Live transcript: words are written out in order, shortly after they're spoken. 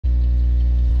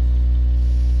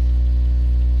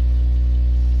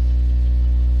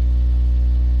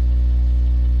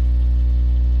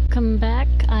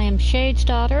Shades'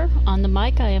 daughter. On the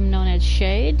mic, I am known as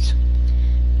Shades.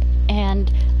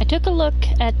 And I took a look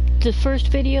at the first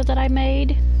video that I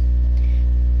made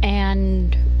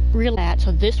and realized,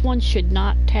 so this one should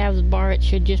not have the bar, it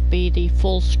should just be the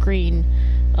full screen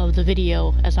of the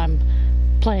video as I'm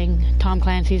playing Tom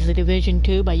Clancy's The Division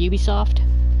 2 by Ubisoft.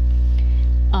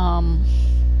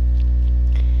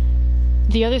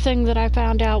 The other thing that I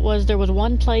found out was there was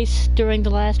one place during the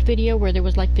last video where there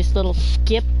was like this little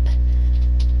skip,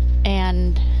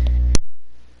 and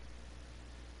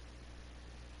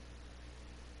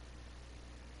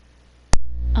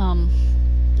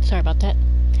sorry about that.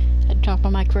 Had to talk my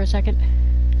mic for a second.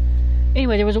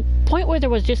 Anyway, there was a point where there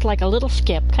was just like a little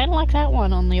skip, kind of like that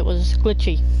one, only it was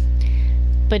glitchy.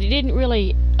 But it didn't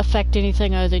really affect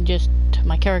anything other than just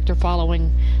my character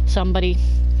following somebody.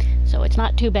 So it's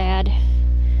not too bad.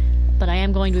 But I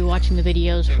am going to be watching the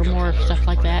videos for more stuff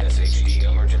like that.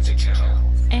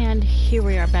 And here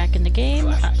we are back in the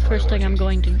game. First thing I'm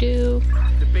going to do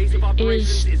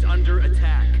is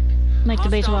make the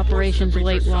base of operations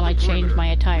wait while I change my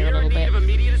attire a little bit.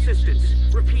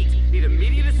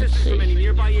 Let's see.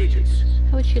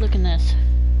 How would she look in this?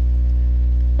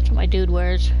 That's what my dude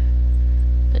wears.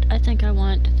 But I think I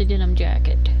want the denim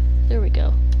jacket. There we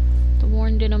go. The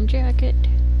worn denim jacket.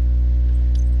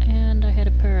 And I had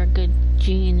a pair of good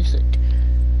jeans that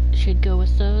should go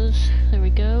with those. There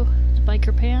we go. The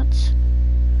biker pants.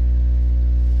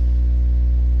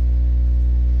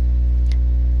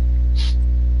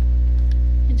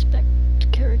 Inspect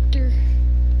character.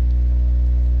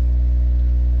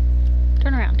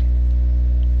 Turn around.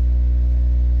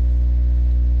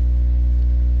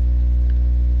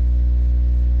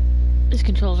 These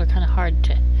controls are kind of hard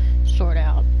to sort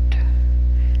out.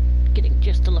 Getting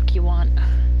just the look you want.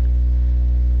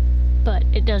 But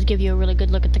it does give you a really good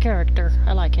look at the character.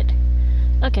 I like it.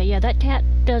 Okay, yeah, that tat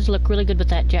does look really good with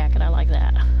that jacket. I like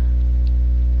that.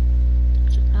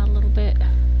 Sit out a little bit.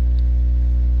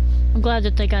 I'm glad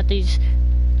that they got these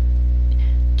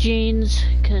jeans,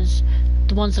 because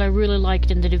the ones that I really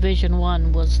liked in the Division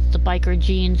 1 was the biker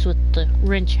jeans with the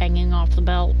wrench hanging off the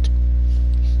belt.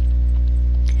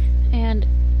 And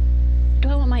do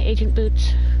I want my agent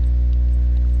boots?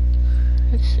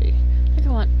 Let's see. I think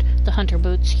I want the hunter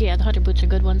boots. Yeah, the hunter boots are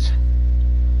good ones.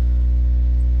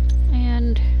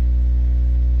 And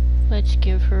let's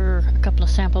give her a couple of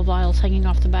sample vials hanging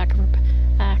off the back of her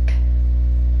back.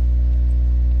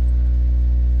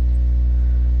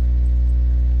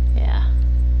 Yeah.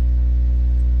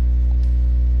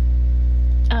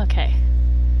 Okay.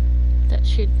 That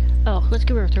should... Oh, let's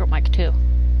give her a throat mic too.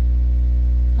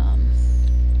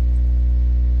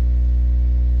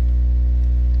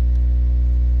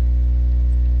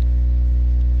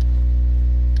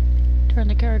 Turn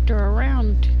the character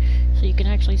around so you can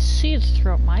actually see the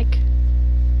throat mic.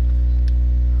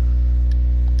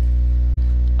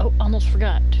 Oh, almost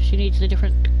forgot. She needs the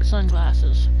different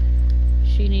sunglasses.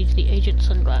 She needs the agent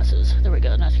sunglasses. There we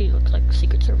go. Now she looks like a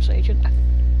Secret Service agent.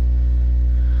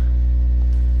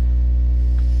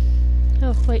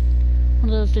 Oh, wait. One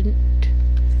of those didn't...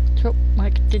 Throat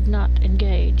mic did not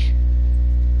engage.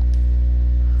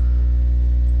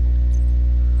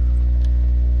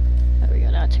 There we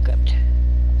go. Now it's equipped.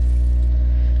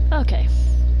 Okay.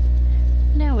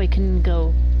 Now we can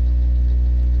go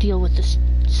deal with this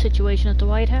situation at the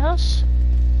White House.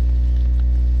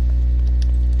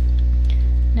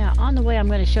 Now, on the way, I'm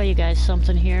going to show you guys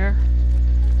something here.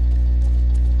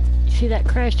 You see that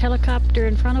crashed helicopter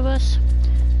in front of us?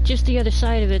 Just the other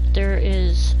side of it, there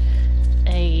is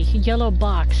a yellow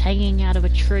box hanging out of a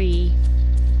tree.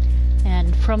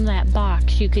 And from that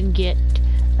box, you can get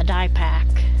a dye pack.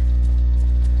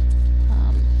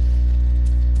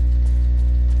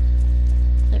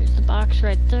 There's the box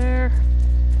right there.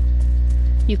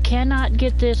 You cannot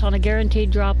get this on a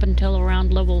guaranteed drop until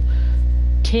around level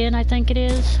 10, I think it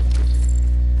is.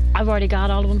 I've already got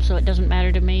all of them, so it doesn't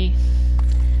matter to me.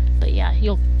 But yeah,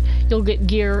 you'll get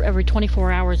gear every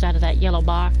 24 hours out of that yellow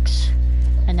box,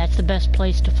 and that's the best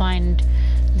place to find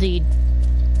the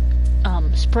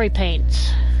spray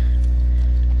paints.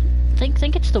 I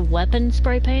think it's the weapon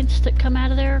spray paints that come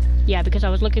out of there. Yeah, because I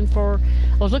was looking for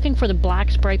the black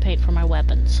spray paint for my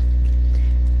weapons.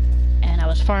 And I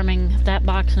was farming that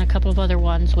box and a couple of other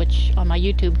ones, which on my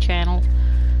YouTube channel,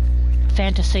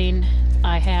 Fantasine,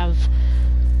 I have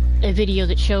a video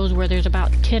that shows where there's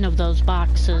about 10 of those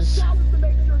boxes.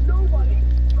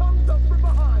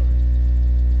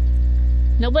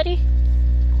 Nobody?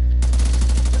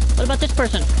 What about this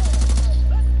person?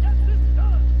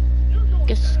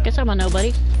 Guess I'm a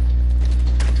nobody.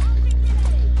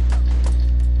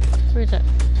 Where's that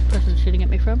person shooting at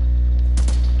me from?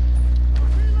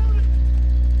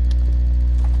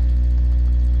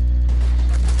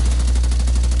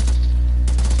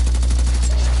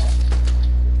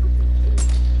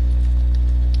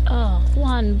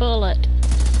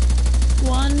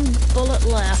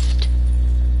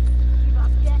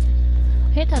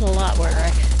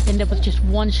 just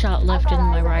one shot left in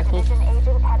my rifle. Division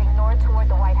agent heading north toward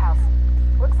the White House.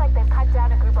 Looks like they've cut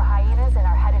down a group of hyenas and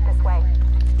are headed this way.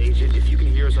 Agent, if you can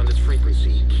hear us on this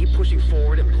frequency, keep pushing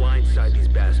forward and blindside these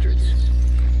bastards.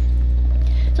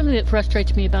 Something that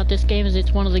frustrates me about this game is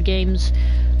it's one of the games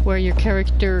where your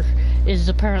character is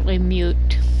apparently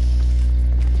mute.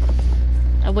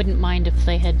 I wouldn't mind if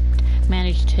they had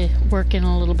managed to work in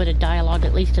a little bit of dialogue,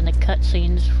 at least in the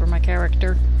cutscenes for my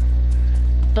character.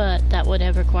 But that would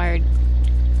have required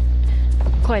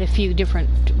quite a few different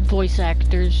voice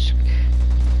actors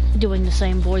doing the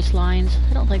same voice lines.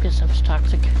 I don't think this stuff's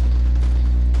toxic.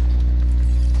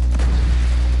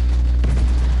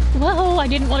 Whoa, I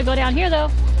didn't want to go down here though.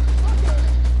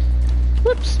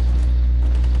 Whoops.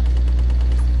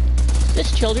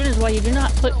 This, children, is why you do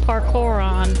not put parkour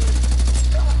on.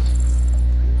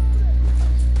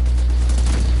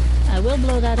 I will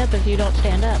blow that up if you don't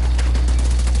stand up.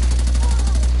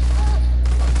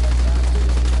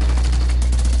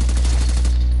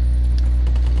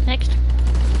 Next.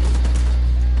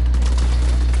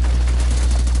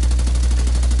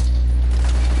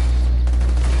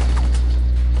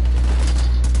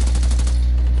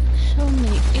 So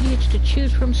many idiots to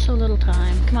choose from, so little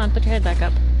time. Come on, put your head back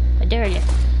up. I dare you.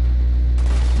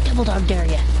 Double dog dare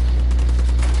you.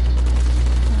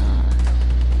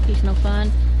 He's no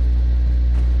fun.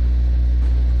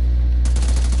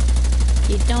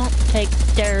 You don't take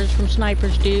dares from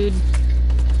snipers, dude.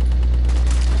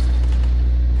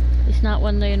 At least not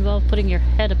when they involve putting your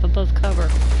head up above cover.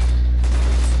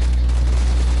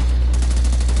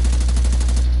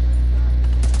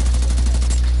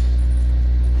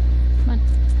 Come on.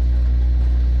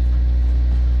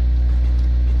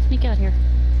 Sneak out here.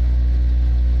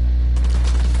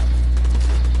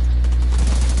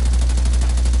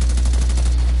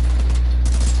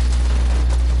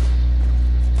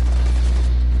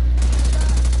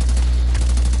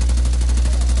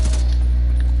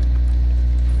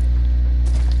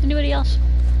 Anybody else?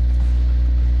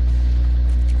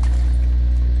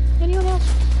 Anyone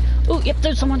else? Oh, yep,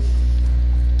 there's someone.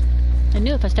 I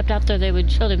knew if I stepped out there they would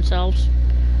show themselves.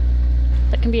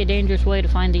 That can be a dangerous way to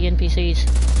find the NPCs.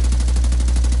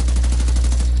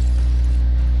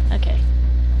 Okay.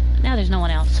 Now there's no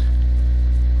one else.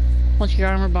 Once your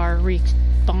armor bar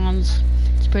respawns,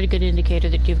 it's a pretty good indicator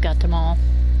that you've got them all.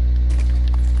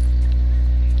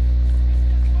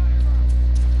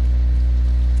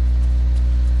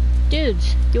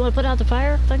 Dudes, you want to put out the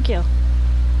fire? Thank you.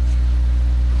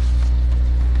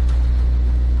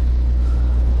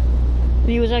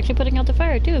 He was actually putting out the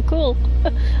fire too. Cool.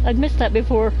 I'd missed that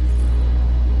before.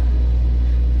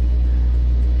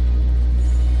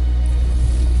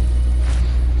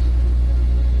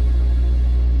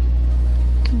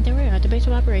 There we are at the base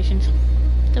of operations.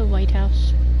 The White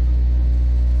House.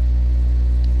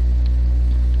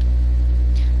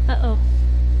 Uh-oh.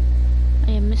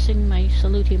 I am missing my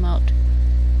salute emote.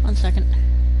 1 second.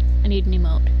 I need an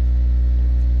emote.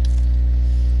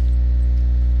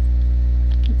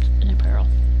 Oops, an apparel.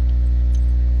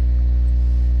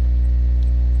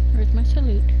 Where's my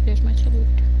salute? There's my salute.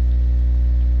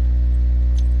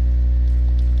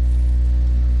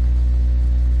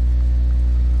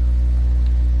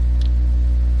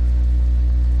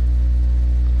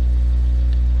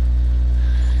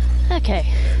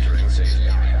 Okay.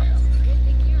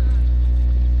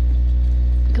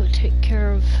 Go take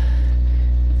care of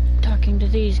talking to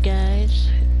these guys,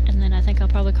 and then I think I'll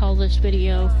probably call this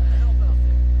video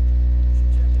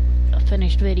a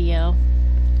finished video.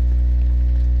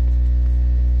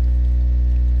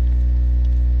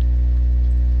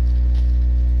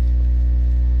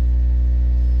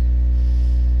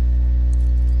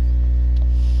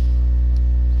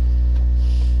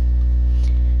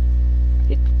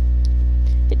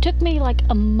 It took me like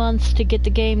a month to get the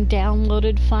game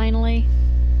downloaded finally.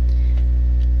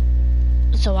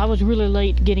 So I was really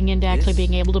late getting into actually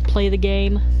being able to play the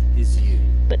game.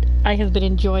 But I have been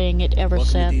enjoying it ever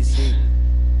since.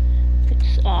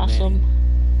 It's awesome.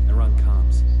 I run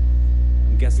comms.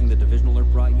 I'm guessing the division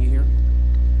alert brought you here?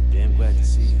 Damn glad to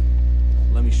see you.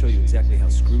 Let me show you exactly how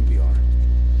screwed we are.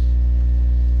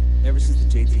 Ever since the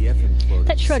JTF imploded,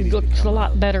 that shrug looks a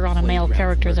lot better on a male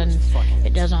character than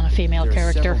it does on a female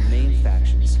character. There are several main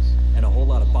factions, and a whole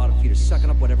lot of bottom feeders sucking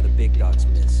up whatever the big dogs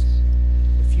miss.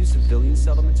 A few civilian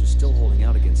settlements are still holding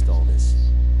out against all this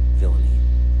villainy.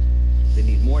 They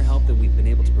need more help than we've been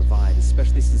able to provide,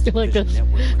 especially since the like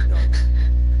division network went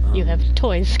dark. You have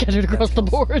toys scattered across the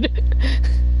board.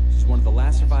 She's one of the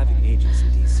last surviving agents in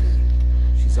DC.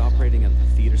 She's operating out of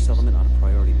the theater settlement on a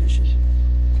priority mission.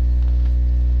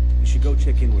 You should go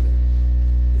check in with her.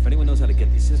 If anyone knows how to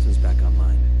get these systems back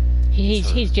online,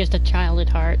 He's just a child at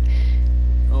heart.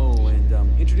 Oh,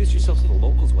 and introduce yourself to the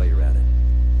locals while you're at it.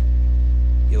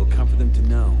 It'll comfort them to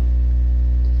know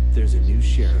there's a new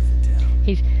sheriff in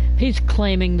town. He's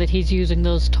claiming that he's using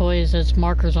those toys as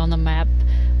markers on the map.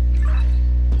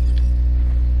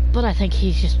 But I think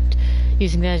he's just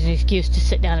using that as an excuse to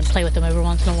sit down and play with them every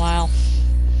once in a while.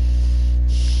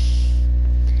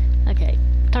 Okay,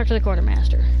 talk to the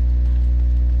quartermaster.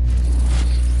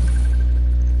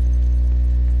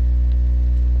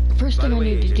 First thing I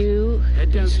need to do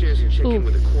Head downstairs and check in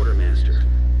with the quartermaster.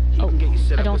 He can get you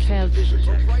set I up don't with some have division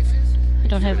tech. I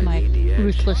don't have my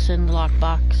ruthless in the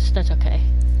lockbox. That's okay.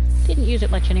 Didn't use it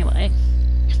much anyway.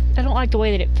 I don't like the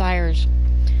way that it fires.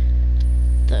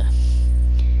 It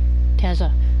has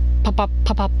a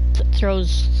pop-up that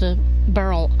throws the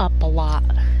barrel up a lot.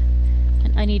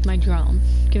 And I need my drone.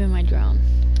 Give me my drone.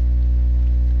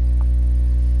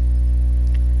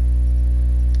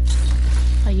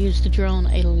 I use the drone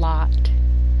a lot.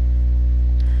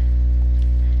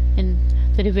 In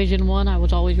the Division 1, I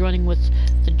was always running with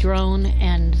the drone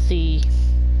and the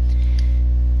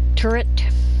turret,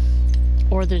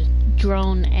 or the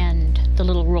drone and the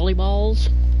little rolly balls.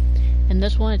 In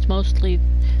this one, it's mostly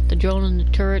the drone and the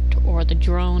turret, or the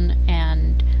drone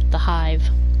and the hive.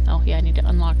 Oh yeah, I need to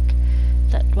unlock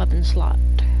that weapon slot.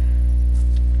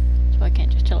 So I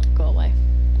can't just tell it to go away.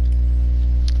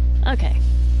 Okay.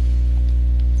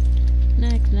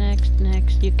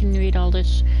 Next. You can read all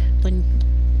this when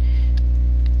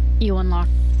you unlock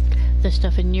this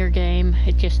stuff in your game.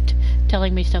 It's just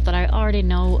telling me stuff that I already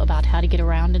know about how to get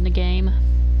around in the game.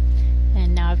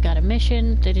 And now I've got a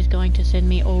mission that is going to send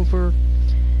me over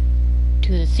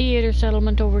to the theater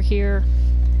settlement over here.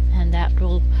 And that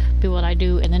will be what I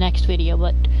do in the next video.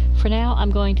 But for now, I'm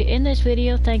going to end this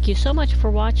video. Thank you so much for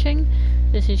watching.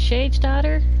 This is Shade's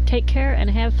daughter. Take care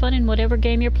and have fun in whatever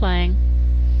game you're playing.